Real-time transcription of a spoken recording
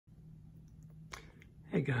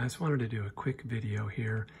Hey guys, wanted to do a quick video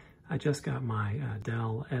here. I just got my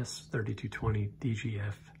Dell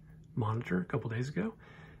S3220DGF monitor a couple days ago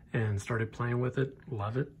and started playing with it.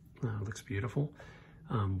 Love it. Looks beautiful.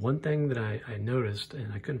 One thing that I noticed,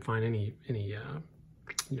 and I couldn't find any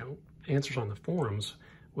answers on the forums,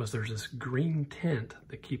 was there's this green tint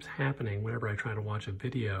that keeps happening whenever I try to watch a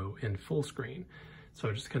video in full screen. So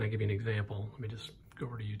I'll just kind of give you an example. Let me just go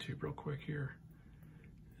over to YouTube real quick here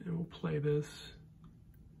and we'll play this.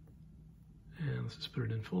 And let's just put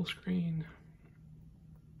it in full screen.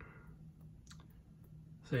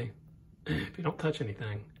 See, if you don't touch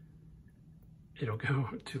anything, it'll go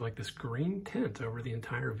to like this green tint over the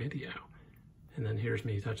entire video. And then here's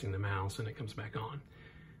me touching the mouse and it comes back on.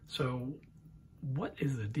 So what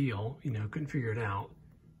is the deal? Couldn't figure it out.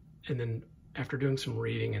 And then after doing some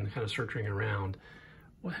reading and kind of searching around,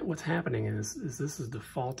 what's happening is this is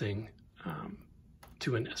defaulting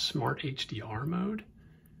to a Smart HDR mode.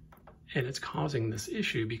 And it's causing this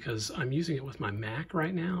issue because I'm using it with my Mac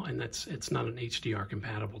right now, and it's not an HDR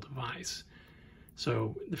compatible device.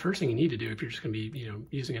 So the first thing you need to do if you're just going to be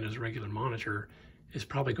using it as a regular monitor is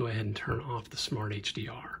probably go ahead and turn off the Smart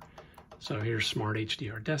HDR. So here's Smart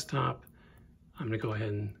HDR desktop. I'm going to go ahead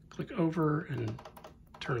and click over and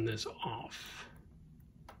turn this off.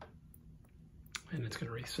 And it's going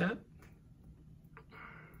to reset.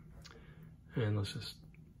 And let's just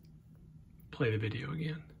play the video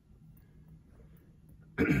again.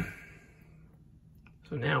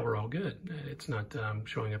 So now we're all good. It's not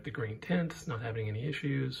showing up the green tint, it's not having any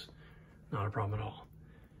issues, not a problem at all.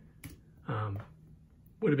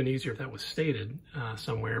 Would have been easier if that was stated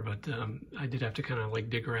somewhere, but I did have to kind of like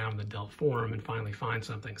dig around the Dell forum and finally find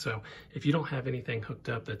something. So if you don't have anything hooked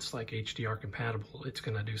up that's like HDR compatible, it's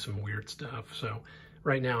gonna do some weird stuff. So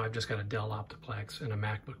right now I've just got a Dell Optiplex and a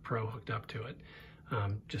MacBook Pro hooked up to it.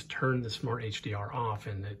 Just turn the Smart HDR off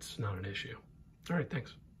and it's not an issue. All right,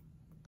 thanks.